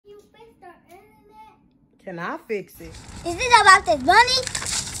Can I fix it? Is it about the money?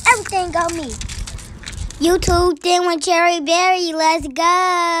 Everything on me. YouTube then with Cherry Berry. Let's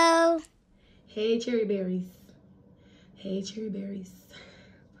go. Hey, Cherry Berries. Hey, Cherry Berries.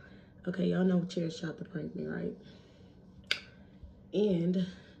 Okay, y'all know Cherry shot to prank me, right? And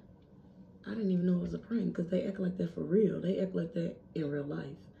I didn't even know it was a prank because they act like that for real. They act like that in real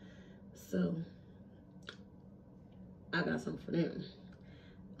life. So, I got something for them.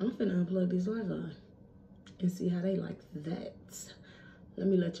 I'm finna unplug this Wi-Fi and see how they like that. Let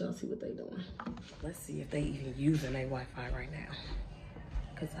me let y'all see what they doing. Let's see if they even using their Wi-Fi right now.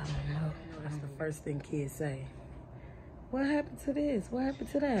 Cause I don't know. That's the first thing kids say. What happened to this? What happened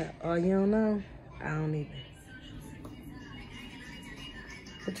to that? Oh, you don't know? I don't either.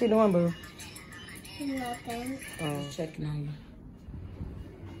 What you doing, boo? Nothing. Oh, checking on you.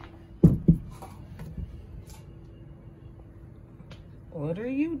 What are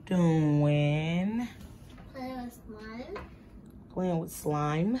you doing? Playing with slime. Playing with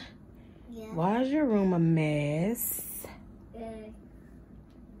slime? Yeah. Why is your room a mess? I don't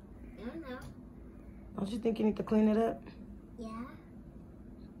know. Don't you think you need to clean it up? Yeah.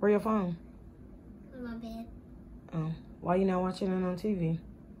 Where your phone? On my bed. Oh, why you not watching it on TV?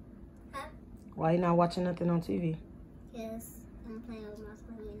 Huh? Why you not watching nothing on TV? Yes. I'm playing with my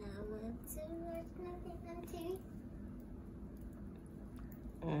slime and I want to watch nothing on TV.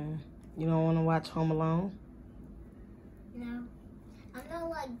 You don't want to watch Home Alone? No. I'm not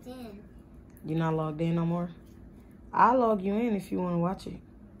logged in. You're not logged in no more? I'll log you in if you want to watch it.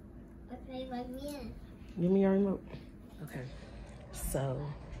 Okay, log me in. Give me your remote. Okay. So,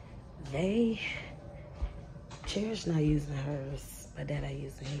 Cherry's not using hers, but Dad ain't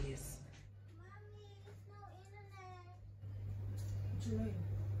using his. Mommy, there's no internet. What you mean?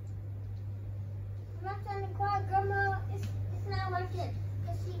 I'm not trying to call Grandma. It's not working.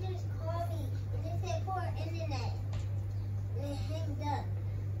 Because she just called me and they said poor internet. And it hanged up.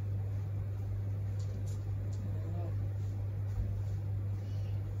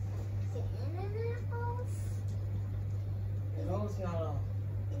 Is the internet off? No, it's not off.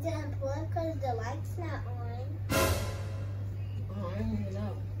 Is it unplugged because the light's not on? Oh, I don't even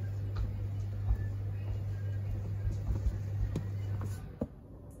know.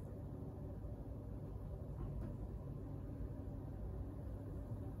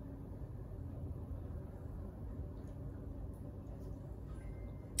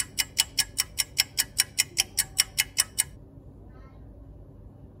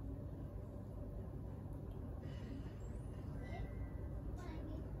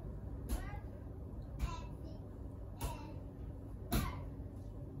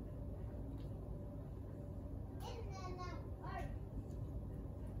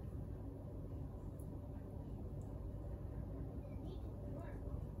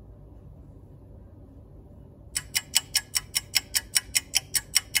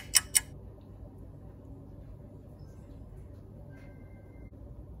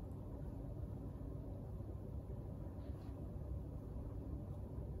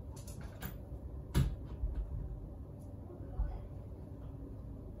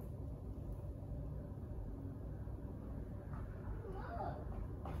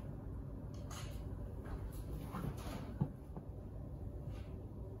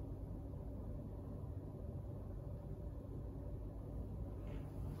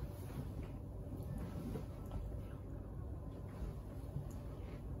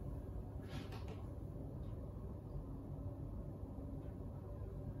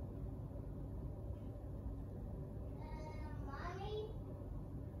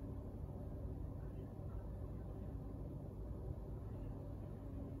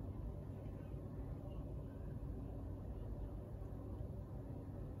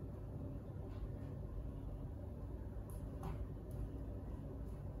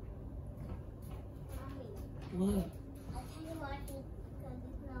 What? I can't watch it because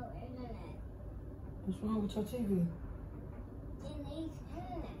there's no internet. What's wrong with your TV? It needs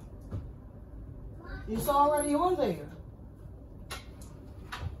internet. It's already on there.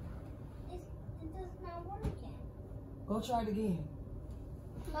 It does not working. Go try it again.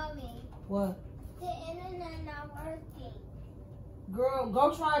 Mommy, What? the internet not working. Girl,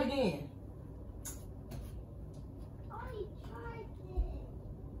 go try it again. I tried it.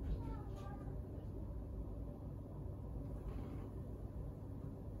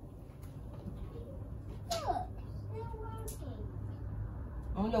 Look, it's not working.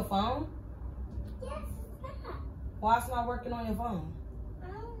 On your phone? Yes, it's not. Why it's not working on your phone? I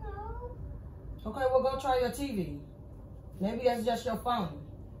don't know. Okay, well go try your TV. Maybe that's just your phone.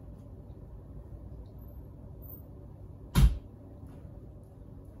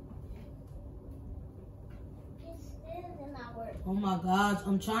 not working. Oh my gosh,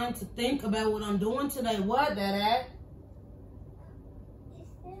 I'm trying to think about what I'm doing today. What, Dad? It's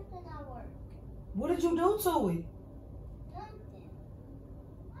still not working. What did you do to it? Something.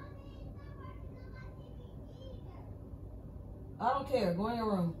 Mommy, it's not working on my TV either. I don't care. Go in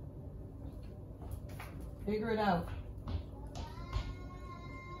your room. Figure it out.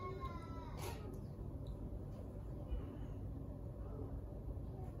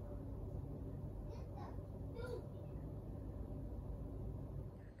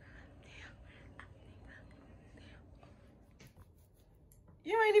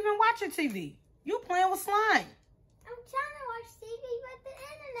 You ain't even watching TV. You playing with slime. I'm trying to watch TV, but the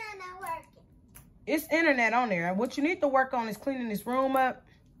internet not working. It's internet on there. What you need to work on is cleaning this room up.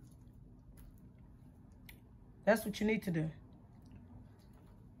 That's what you need to do.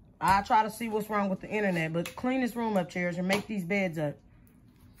 I'll try to see what's wrong with the internet, but clean this room up, Cherish, and make these beds up.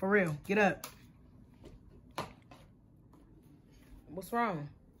 For real. Get up. What's wrong?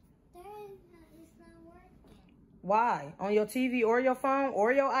 It's not working. Why? On your TV or your phone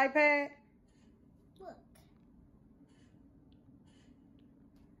or your iPad? Look.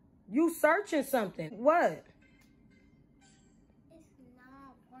 You searching something. What? It's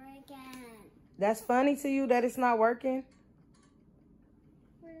not working. That's funny to you that it's not working?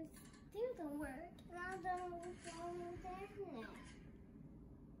 It still don't work. I don't know what's wrong with the internet.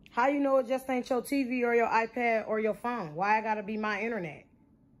 How you know it just ain't your TV or your iPad or your phone? Why I gotta be my internet?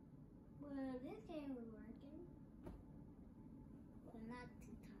 Well, this game was working. But not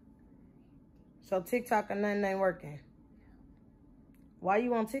TikTok. So TikTok and nothing ain't working. Why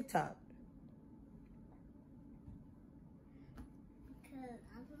you on TikTok? Because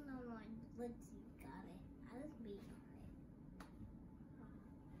I don't know what you got it. I just be on it.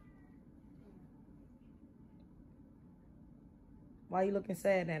 Why you looking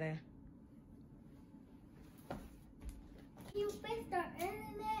sad, Dada? Can you fix the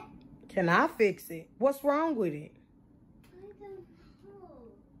internet? Can I fix it? What's wrong with it? I don't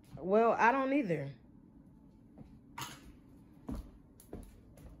know. Well, I don't either.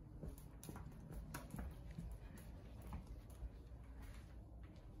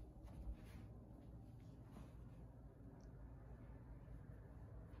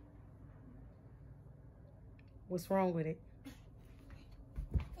 What's wrong with it?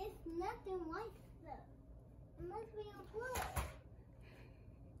 It's nothing like that. It must be unplugged.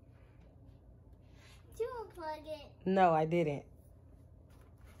 Did you unplug it? No, I didn't.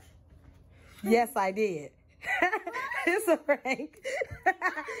 Yes, I did. It's a prank.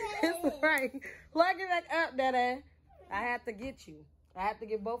 It's a prank. Plug it back up, Dada. I had to get you. I had to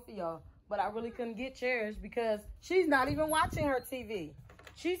get both of y'all. But I really couldn't get Cherish because she's not even watching her TV.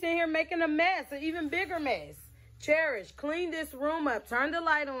 She's in here making a mess, an even bigger mess. Cherish, clean this room up. Turn the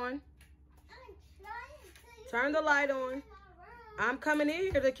light on. I'm trying to. Turn the light on. I'm coming in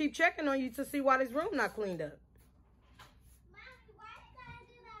here to keep checking on you to see why this room not cleaned up. Mommy, why did I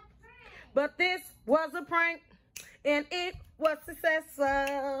do that prank? But this was a prank, and it was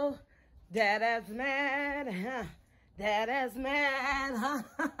successful. Dada's mad, huh? Dada's mad, huh?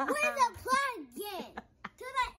 Where's the plug again?